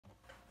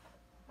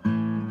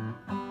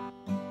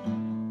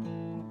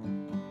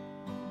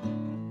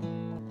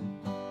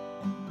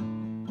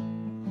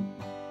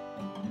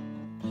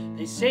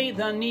They say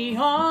the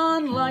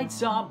neon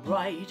lights are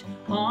bright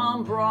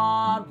on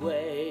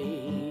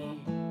Broadway.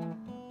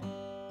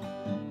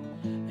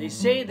 They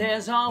say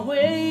there's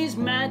always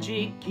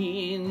magic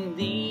in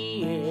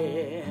the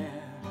air.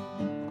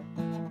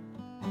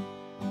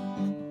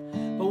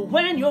 But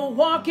when you're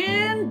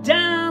walking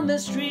down the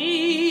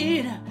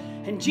street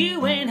and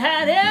you ain't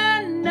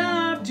had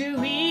enough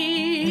to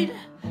eat,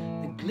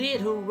 the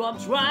glitter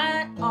rubs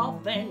right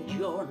off and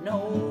you're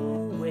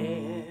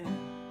nowhere.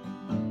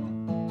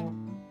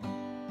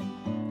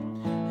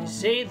 They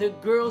say the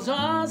girls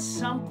are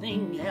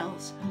something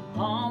else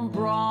on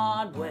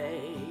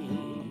Broadway,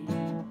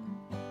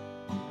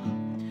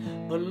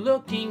 but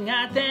looking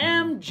at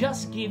them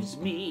just gives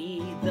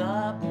me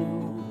the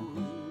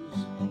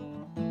blues.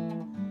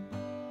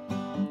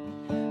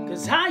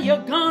 'Cause how you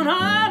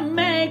gonna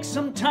make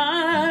some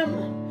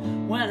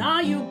time when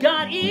all you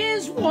got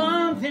is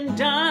one thin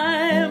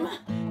dime,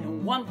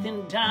 and one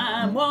thin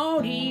dime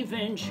won't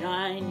even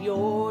shine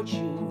your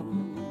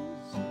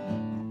shoes?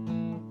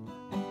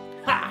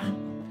 Ha!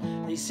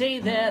 They say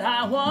that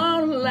I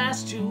won't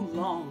last too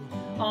long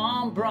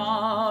on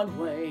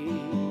Broadway.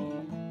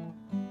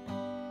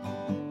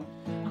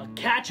 I'll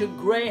catch a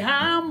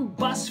Greyhound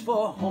bus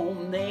for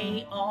home,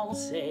 they all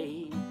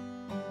say.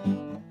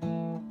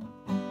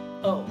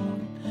 Oh,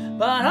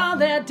 but are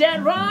they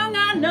dead wrong?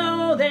 I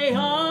know they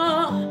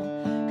are,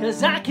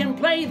 'cause I can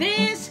play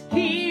this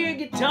here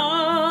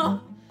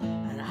guitar,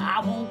 and I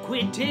won't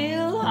quit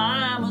till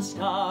I'm a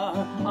star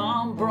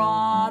on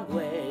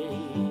Broadway.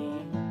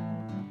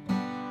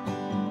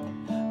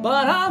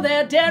 But are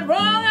they dead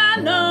wrong? I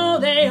know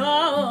they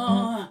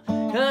are,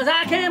 'cause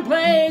I can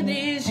play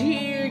this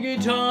here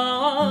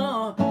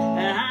guitar,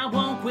 and I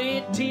won't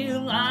quit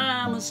till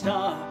I'm a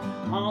star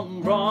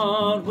on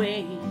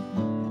Broadway.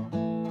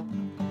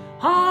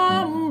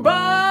 On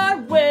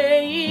Broadway,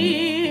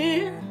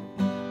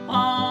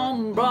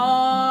 on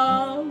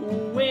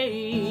Broadway,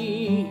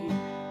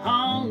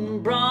 on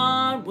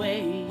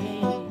Broadway,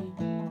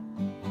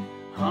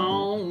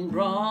 on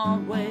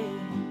Broadway.